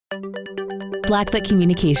Blackfoot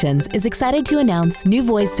Communications is excited to announce new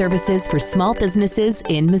voice services for small businesses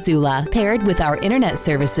in Missoula. Paired with our internet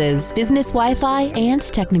services, business Wi-Fi, and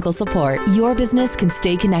technical support, your business can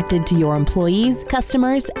stay connected to your employees,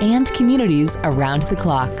 customers, and communities around the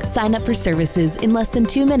clock. Sign up for services in less than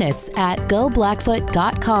 2 minutes at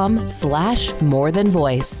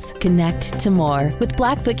goblackfoot.com/morethanvoice. Connect to more with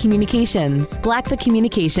Blackfoot Communications. Blackfoot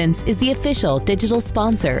Communications is the official digital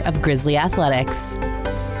sponsor of Grizzly Athletics.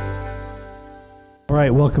 All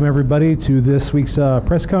right, welcome everybody to this week's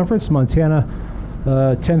press conference. Montana,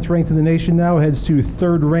 10th ranked in the nation now, heads to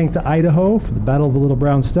 3rd ranked Idaho for the Battle of the Little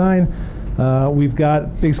Brown Stein. We've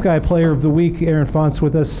got Big Sky Player of the Week, Aaron Fonts,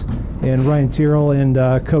 with us, and Ryan Tirrell.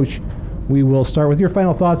 And Coach, we will start with your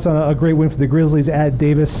final thoughts on a great win for the Grizzlies at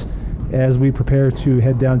Davis as we prepare to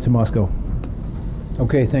head down to Moscow.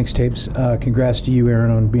 Okay, thanks, Tapes. Congrats to you, Aaron,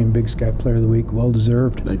 on being Big Sky Player of the Week. Well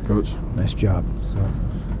deserved. Thank you, Coach. Nice job.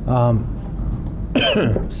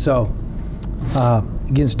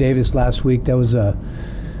 Against Davis last week, that was a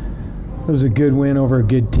good win over a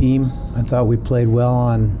good team. I thought we played well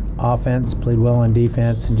on offense, played well on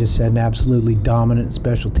defense, and just had an absolutely dominant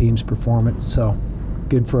special teams performance. So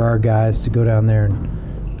good for our guys to go down there and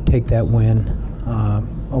take that win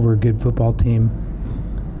over a good football team.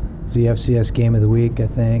 It was the FCS game of the week, I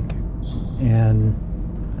think, and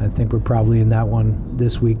I think we're probably in that one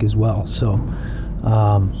this week as well. So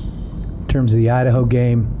in terms of the Idaho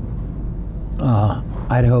game,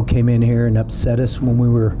 Idaho came in here and upset us when we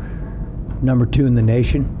were number 2 in the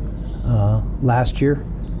nation last year.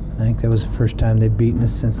 I think that was the first time they'd beaten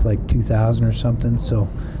us since like 2000 or something. So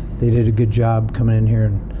they did a good job coming in here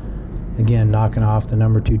and, again, knocking off the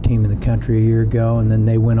number 2 team in the country a year ago. And then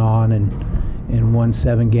they went on and won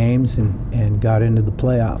 7 games and got into the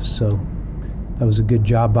playoffs. So that was a good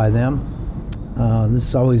job by them. This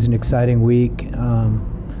is always an exciting week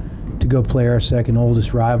to go play our second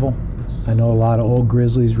oldest rival. I know a lot of old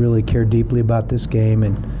Grizzlies really care deeply about this game,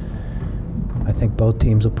 and I think both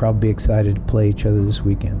teams will probably be excited to play each other this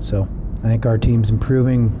weekend. So I think our team's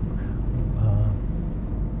improving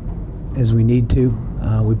as we need to.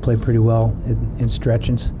 We played pretty well in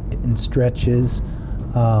stretches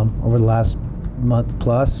over the last month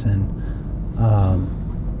plus, and I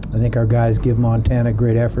think our guys give Montana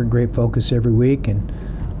great effort and great focus every week, and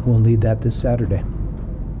we'll need that this Saturday.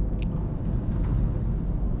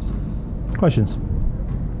 Questions?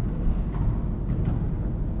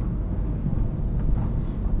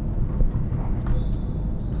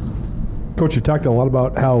 Coach, you talked a lot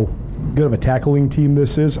about how good of a tackling team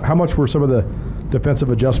this is. How much were some of the defensive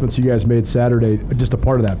adjustments you guys made Saturday just a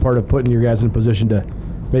part of that, part of putting your guys in position to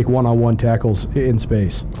make one-on-one tackles in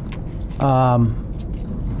space? I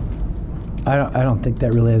don't think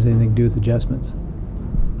that really has anything to do with adjustments.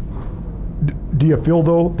 Do you feel,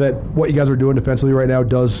 though, that what you guys are doing defensively right now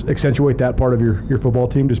does accentuate that part of your football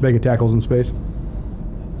team, just making tackles in space?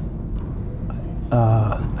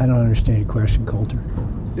 I don't understand your question, Coulter.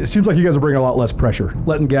 It seems like you guys are bringing a lot less pressure,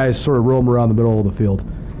 letting guys sort of roam around the middle of the field.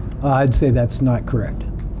 I'd say that's not correct.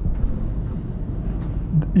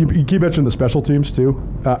 You keep mentioning the special teams, too.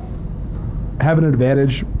 Having an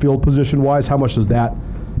advantage field position-wise, how much does that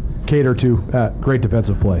cater to great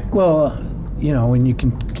defensive play? Well, you know, when you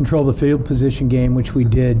can control the field position game, which we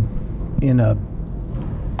did in a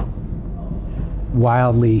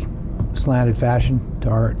wildly slanted fashion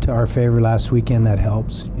to our favor last weekend, that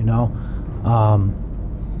helps, you know.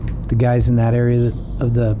 The guys in that area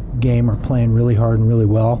of the game are playing really hard and really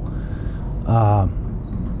well.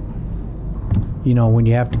 You know, when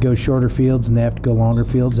you have to go shorter fields and they have to go longer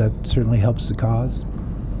fields, that certainly helps the cause.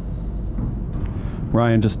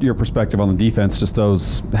 Ryan, just your perspective on the defense, just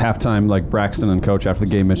those halftime, like Braxton and Coach after the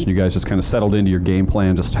game mentioned you guys just kind of settled into your game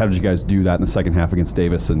plan. Just how did you guys do that in the second half against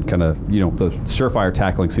Davis, and kind of, you know, the surefire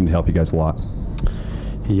tackling seemed to help you guys a lot?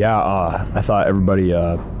 Yeah, I thought everybody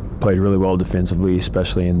played really well defensively,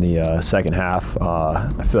 especially in the second half.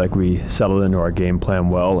 I feel like we settled into our game plan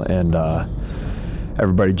well, and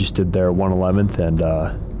everybody just did their 1/11th and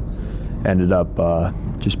ended up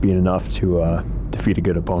just being enough to defeat a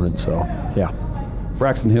good opponent. So, yeah.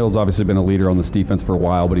 Braxton Hill's obviously been a leader on this defense for a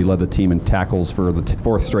while, but he led the team in tackles for the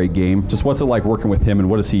 4th straight game. Just what's it like working with him, and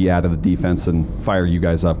what does he add to the defense and fire you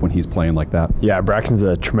guys up when he's playing like that? Yeah, Braxton's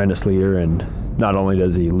a tremendous leader, and not only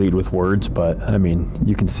does he lead with words, but, I mean,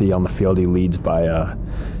 you can see on the field he leads by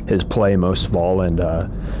his play most of all, and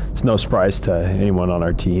it's no surprise to anyone on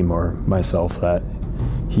our team or myself that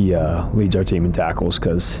he leads our team in tackles,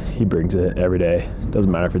 because he brings it every day. Doesn't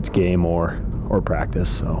matter if it's game or practice,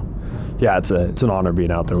 so. Yeah, it's an honor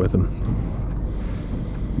being out there with him.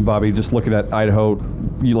 Bobby, just looking at Idaho,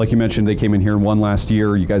 like you mentioned, they came in here and won last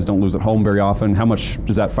year. You guys don't lose at home very often. How much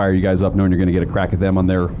does that fire you guys up knowing you're going to get a crack at them on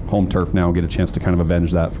their home turf now and get a chance to kind of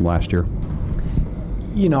avenge that from last year?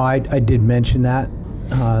 I did mention that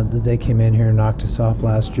they came in here and knocked us off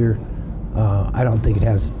last year. I don't think it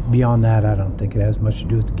has, beyond that, I don't think it has much to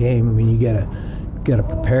do with the game. I mean, you got to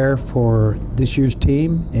prepare for this year's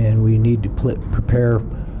team, and we need to prepare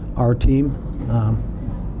our team.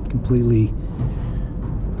 Completely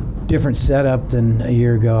different setup than a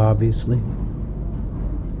year ago, obviously.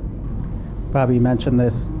 Bobby, you mentioned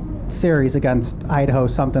this series against Idaho,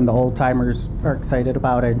 something the old-timers are excited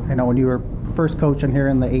about. I know when you were first coaching here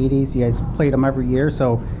in the 80s, you guys played them every year,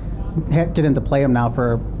 so getting to play them now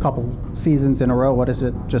for a couple seasons in a row, what does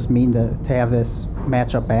it just mean to have this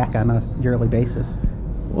matchup back on a yearly basis?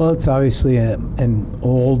 Well, it's obviously an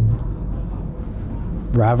old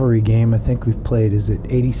rivalry game. I think we've played, is it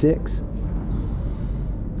 86,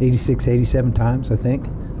 87 times, I think.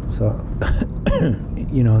 So,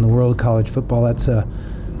 in the world of college football, that's a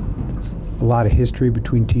lot of history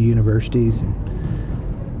between two universities. And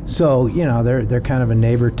so, they're kind of a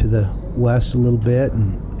neighbor to the west a little bit,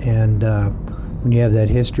 and when you have that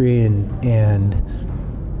history and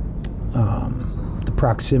the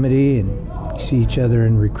proximity, and you see each other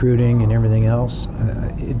in recruiting and everything else,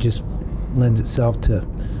 it just lends itself to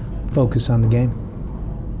focus on the game,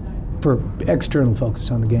 for external focus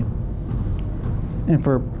on the game. And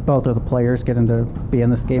for both of the players getting to be in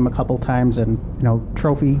this game a couple times, and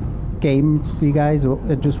trophy game for you guys,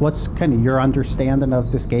 just what's kind of your understanding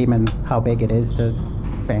of this game and how big it is to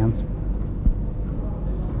fans?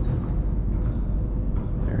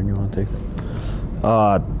 Aaron, you want to take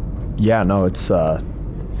that? Yeah, no, it's a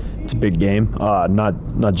big game. Not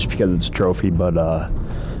just because it's a trophy, but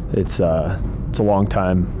it's a long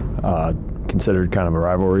time considered kind of a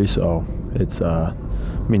rivalry. So it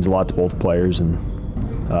means a lot to both players and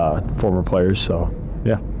former players. So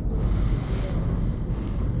yeah.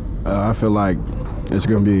 I feel like it's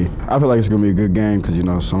gonna be a good game because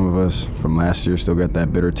some of us from last year still got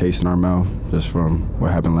that bitter taste in our mouth just from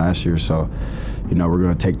what happened last year. So we're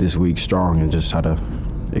gonna take this week strong and just try to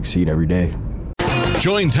exceed every day.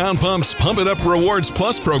 Join Town Pump's Pump It Up Rewards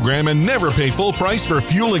Plus program and never pay full price for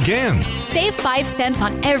fuel again. Save 5 cents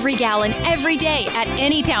on every gallon every day at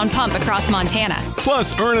any Town Pump across Montana.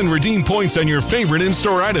 Plus, earn and redeem points on your favorite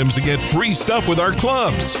in-store items to get free stuff with our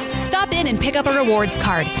clubs. Stop in and pick up a rewards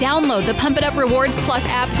card. Download the Pump It Up Rewards Plus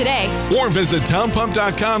app today. Or visit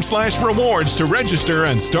townpump.com/rewards to register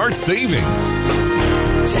and start saving.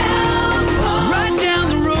 Town Pump. Right down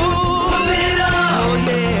the road. Pump it up,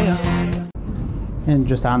 yeah. And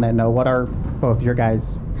just on that note, what are both your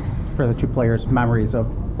guys, for the two players, memories of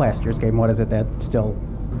last year's game? What is it that still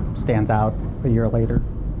stands out a year later?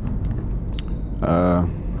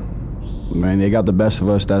 Man, they got the best of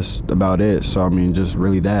us. That's about it. So, just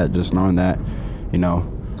really that. Just knowing that,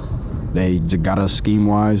 they just got us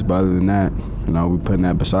scheme-wise. But other than that, we putting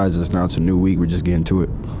that besides us. Now it's a new week. We're just getting to it.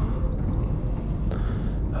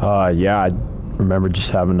 Yeah, I remember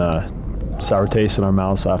just having a sour taste in our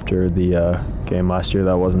mouths after the game last year.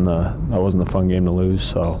 That wasn't a fun game to lose.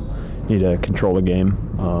 So, need to control the game,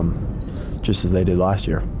 just as they did last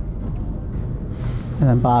year. And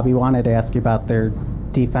then Bobby, wanted to ask you about their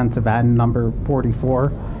defensive end, number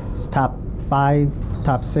 44. It's top 5,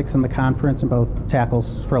 top 6 in the conference in both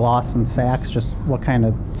tackles for loss and sacks. Just what kind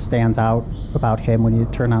of stands out about him when you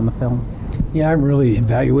turn on the film? Yeah, I haven't really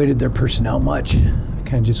evaluated their personnel much. I've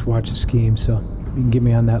kind of just watched the scheme, so you can get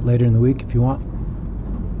me on that later in the week if you want.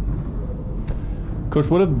 Coach,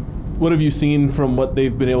 what have you seen from what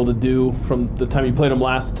they've been able to do from the time you played them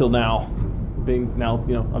last till now? Being now,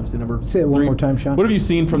 obviously number 3. Say it one more time, Sean. What have you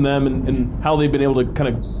seen from them and how they've been able to kind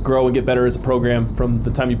of grow and get better as a program from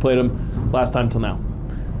the time you played them last time till now?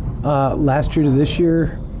 Last year to this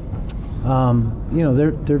year,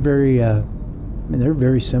 they're very, they're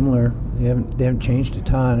very similar. They haven't changed a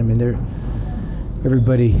ton.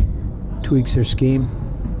 Everybody tweaks their scheme,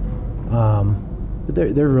 but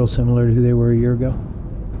they're real similar to who they were a year ago.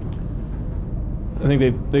 I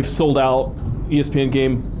think they've sold out ESPN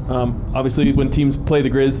game. Obviously, when teams play the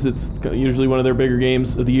Griz, it's usually one of their bigger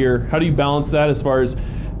games of the year. How do you balance that as far as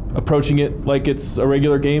approaching it like it's a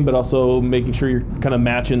regular game, but also making sure you're kind of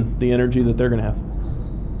matching the energy that they're going to have?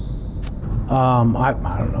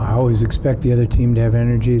 I don't know. I always expect the other team to have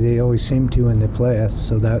energy. They always seem to when they play us,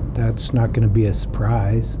 so that's not going to be a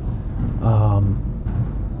surprise. I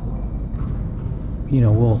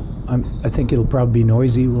think it'll probably be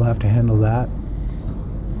noisy. We'll have to handle that.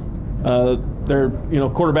 Their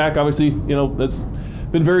quarterback, obviously, that's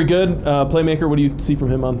been very good. Playmaker, what do you see from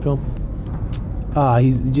him on film?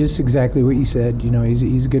 He's just exactly what you said.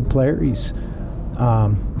 He's a good player. He's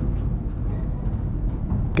got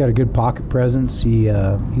a good pocket presence.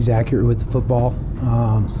 He's accurate with the football.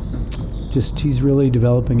 He's really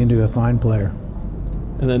developing into a fine player.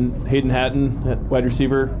 And then Hayden Hatton at wide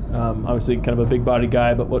receiver, obviously kind of a big body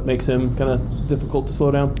guy, but what makes him kind of difficult to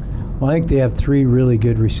slow down? Well, I think they have 3 really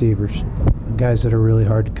good receivers, guys that are really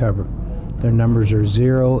hard to cover. Their numbers are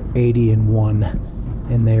 0, 80, and 1,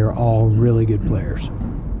 and they are all really good players.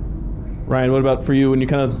 Ryan, what about for you when you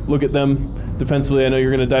kind of look at them defensively? I know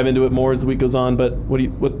you're going to dive into it more as the week goes on, but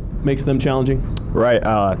what makes them challenging? Right.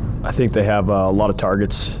 I think they have a lot of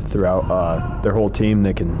targets throughout their whole team.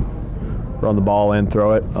 They can run the ball and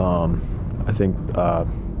throw it. I think they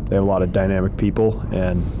have a lot of dynamic people,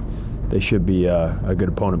 and they should be a good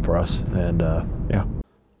opponent for us. And, yeah.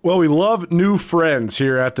 Well, we love new friends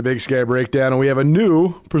here at the Big Sky Breakdown, and we have a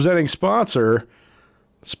new presenting sponsor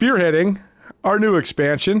spearheading our new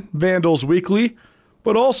expansion, Vandals Weekly,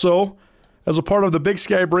 but also as a part of the Big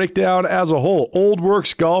Sky Breakdown as a whole, Old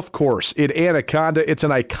Works Golf Course in Anaconda. It's an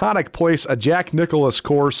iconic place, a Jack Nicklaus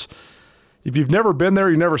course. If you've never been there,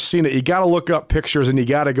 you've never seen it, you got to look up pictures and you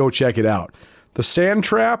got to go check it out. The sand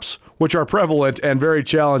traps, which are prevalent and very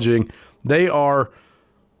challenging, they are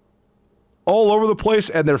all over the place,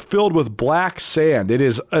 and they're filled with black sand. It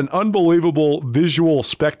is an unbelievable visual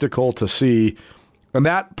spectacle to see. And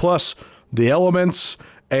that plus the elements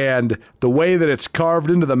and the way that it's carved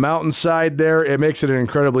into the mountainside there, it makes it an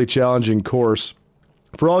incredibly challenging course.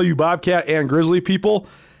 For all you Bobcat and Grizzly people,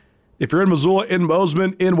 if you're in Missoula, in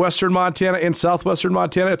Bozeman, in western Montana, in southwestern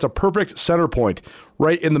Montana, it's a perfect center point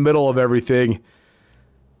right in the middle of everything.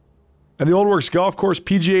 And the Old Works Golf Course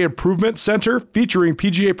PGA Improvement Center, featuring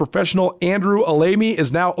PGA professional Andrew Alamy,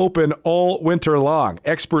 is now open all winter long.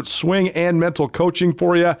 Expert swing and mental coaching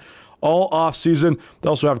for you all off-season. They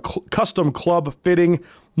also have custom club fitting,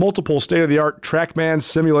 multiple state-of-the-art TrackMan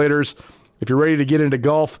simulators. If you're ready to get into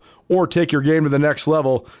golf or take your game to the next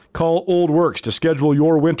level, call Old Works to schedule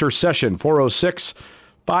your winter session,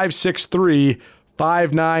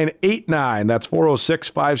 406-563-5989. That's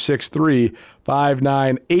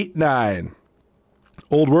 406-563-5989.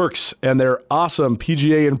 Old Works and their awesome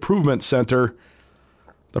PGA Improvement Center,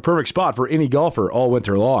 the perfect spot for any golfer all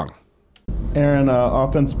winter long. Aaron,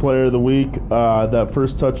 Offense Player of the Week, that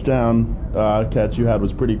first touchdown catch you had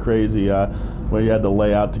was pretty crazy, where you had to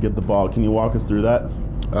lay out to get the ball. Can you walk us through that?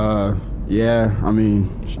 Yeah, I mean,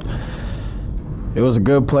 it was a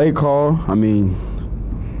good play call. I mean,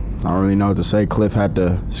 I don't really know what to say. Cliff had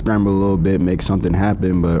to scramble a little bit, make something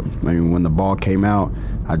happen, but I mean, when the ball came out,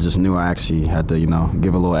 I just knew I actually had to,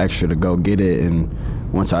 give a little extra to go get it.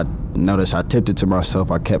 And once I noticed I tipped it to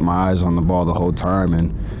myself, I kept my eyes on the ball the whole time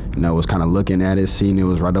and, was kind of looking at it, seeing it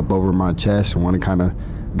was right up over my chest. And when it kind of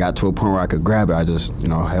got to a point where I could grab it, I just,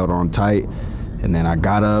 held on tight. And then I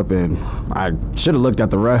got up, and I should have looked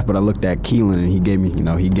at the ref, but I looked at Keelan, and he gave me,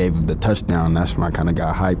 he gave the touchdown. That's when I kind of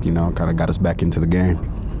got hyped, kind of got us back into the game.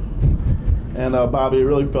 And Bobby, it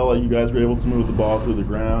really felt like you guys were able to move the ball through the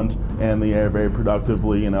ground and the air very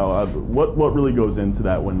productively. What really goes into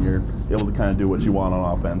that when you're able to kind of do what you want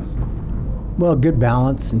on offense? Well, good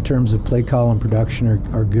balance in terms of play call and production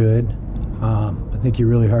are good. I think you're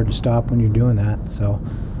really hard to stop when you're doing that. So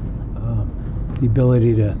the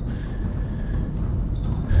ability to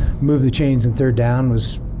move the chains in third down we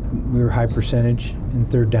were high percentage in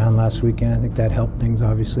third down last weekend. I think that helped things,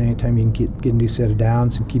 obviously. Anytime you can get a new set of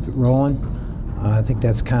downs and keep it rolling, I think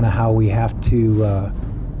that's kind of how we have to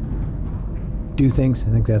do things. I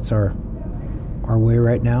think that's our way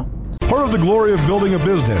right now. Part of the glory of building a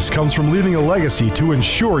business comes from leaving a legacy to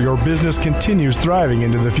ensure your business continues thriving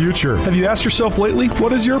into the future. Have you asked yourself lately,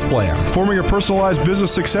 what is your plan? Forming a personalized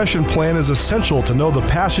business succession plan is essential to know the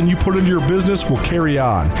passion you put into your business will carry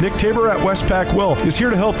on. Nick Tabor at Westpac Wealth is here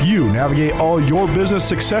to help you navigate all your business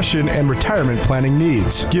succession and retirement planning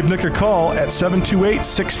needs. Give Nick a call at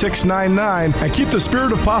 728-6699 and keep the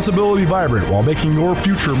spirit of possibility vibrant while making your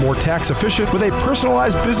future more tax efficient with a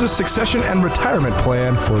personalized business succession and retirement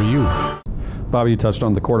plan for you. Bobby, you touched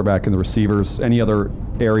on the quarterback and the receivers. Any other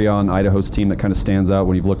area on Idaho's team that kind of stands out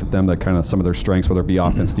when you've looked at them, that kind of some of their strengths, whether it be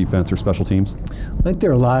offense, defense, or special teams? I think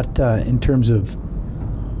there are a lot in terms of,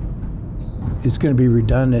 it's going to be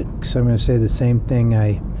redundant because I'm going to say the same thing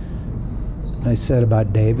I said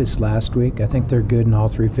about Davis last week. I think they're good in all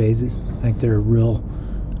 3 phases. I think they're a real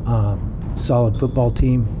solid football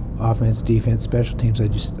team, offense, defense, special teams. I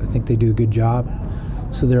think they do a good job.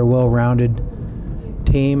 So they're a well-rounded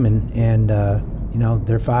team, and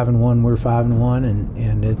they're 5-1, we're 5-1,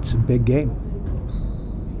 and it's a big game.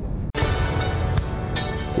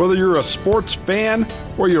 Whether you're a sports fan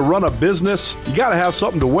or you run a business, you got to have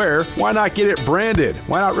something to wear. Why not get it branded?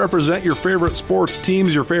 Why not represent your favorite sports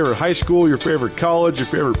teams, your favorite high school, your favorite college, your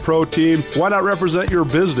favorite pro team? Why not represent your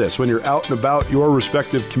business when you're out and about your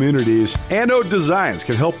respective communities? Anode Designs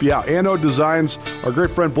can help you out. Anode Designs, our great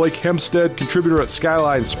friend Blake Hempstead, contributor at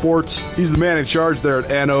Skyline Sports. He's the man in charge there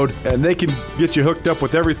at Anode, and they can get you hooked up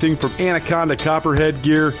with everything from Anaconda Copperhead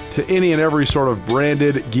gear to any and every sort of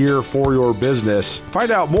branded gear for your business.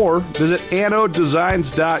 Find out more. Visit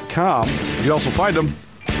AnodeDesigns.com. You can also find them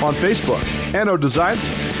on Facebook. Anode Designs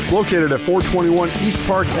is located at 421 East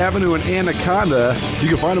Park Avenue in Anaconda. You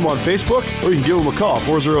can find them on Facebook, or you can give them a call,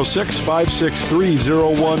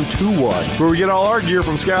 406-563-0121. Where we get all our gear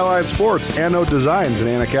from Skyline Sports, Anode Designs in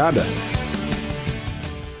Anaconda.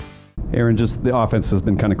 Aaron, just the offense has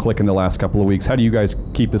been kind of clicking the last couple of weeks. How do you guys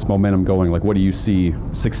keep this momentum going? Like, what do you see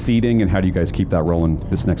succeeding, and how do you guys keep that rolling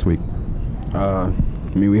this next week?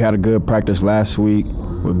 We had a good practice last week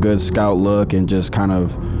with good scout look and just kind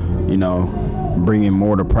of, bringing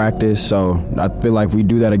more to practice. So I feel like if we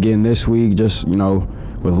do that again this week, just, with a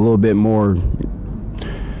little bit more,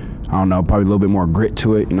 probably a little bit more grit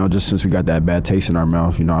to it, just since we got that bad taste in our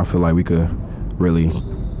mouth, I feel like we could really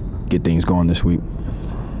get things going this week.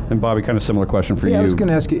 And Bobby, kind of similar question for you. Yeah, I was going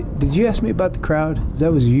to ask you, did you ask me about the crowd?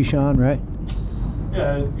 That was you, Sean, right?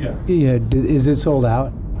 Yeah. Yeah, is it sold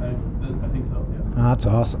out? I think so, yeah. Oh, that's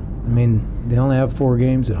awesome. They only have 4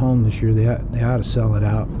 games at home this year. They ought to sell it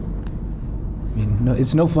out.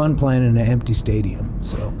 It's no fun playing in an empty stadium,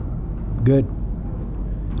 so good.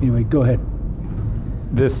 Anyway, go ahead.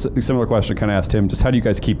 This similar question kind of asked him, just how do you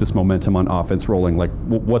guys keep this momentum on offense rolling? Like,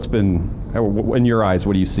 what's been, in your eyes,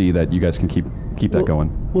 what do you see that you guys can keep that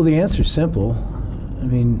going? Well, the answer's simple.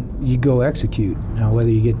 You go execute. Now, whether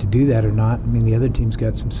you get to do that or not, the other team's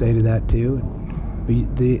got some say to that too.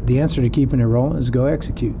 But the answer to keeping it rolling is go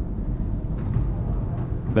execute.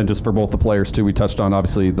 Then just for both the players too, we touched on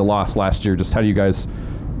obviously the loss last year. Just how do you guys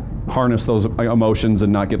harness those emotions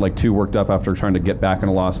and not get too worked up after trying to get back in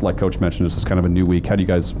a loss? Like Coach mentioned, it's just kind of a new week. How do you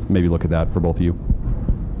guys maybe look at that for both of you?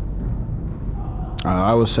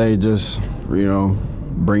 I would say just,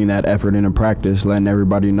 bringing that effort into practice, letting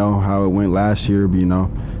everybody know how it went last year,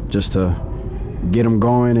 just to get them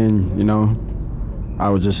going. And, I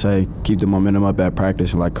would just say keep the momentum up at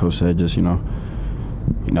practice. And like Coach said, just,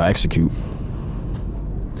 execute.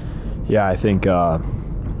 Yeah, I think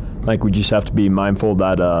we just have to be mindful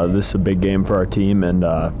that this is a big game for our team and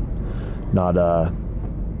not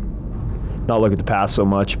look at the past so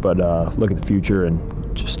much, but look at the future and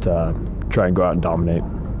just try and go out and dominate.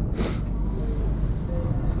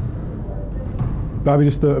 Bobby,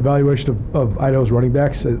 just the evaluation of Idaho's running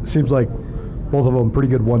backs, it seems like both of them pretty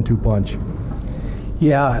good 1-2 punch.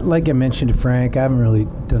 Yeah, like I mentioned to Frank, I haven't really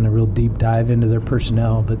done a real deep dive into their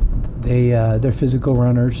personnel, but they're physical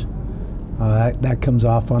runners. That comes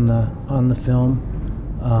off on the film.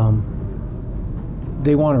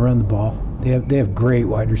 They want to run the ball. They have great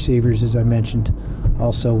wide receivers, as I mentioned,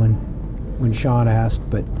 also when Sean asked.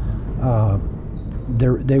 But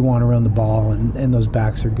they want to run the ball, and those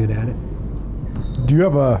backs are good at it. Do you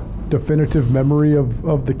have a definitive memory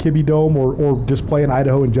of the Kibbe Dome or just playing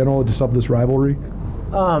Idaho in general, just of this rivalry?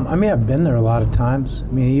 I've been there a lot of times.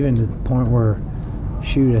 Even to the point where,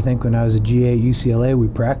 I think when I was a GA at UCLA, we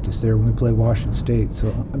practiced there when we played Washington State. So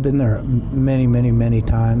I've been there many, many, many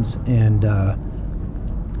times, and I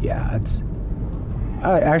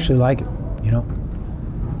actually like it.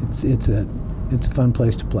 It's a fun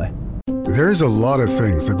place to play. There's a lot of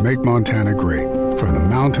things that make Montana great, from the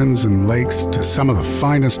mountains and lakes to some of the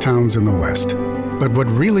finest towns in the West. But what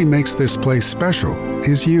really makes this place special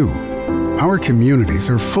is you. Our communities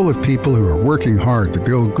are full of people who are working hard to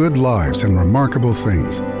build good lives and remarkable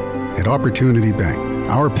things. At Opportunity Bank,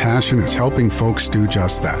 our passion is helping folks do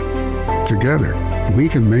just that. Together, we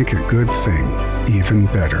can make a good thing even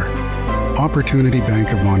better. Opportunity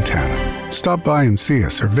Bank of Montana. Stop by and see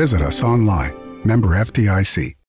us or visit us online. Member FDIC.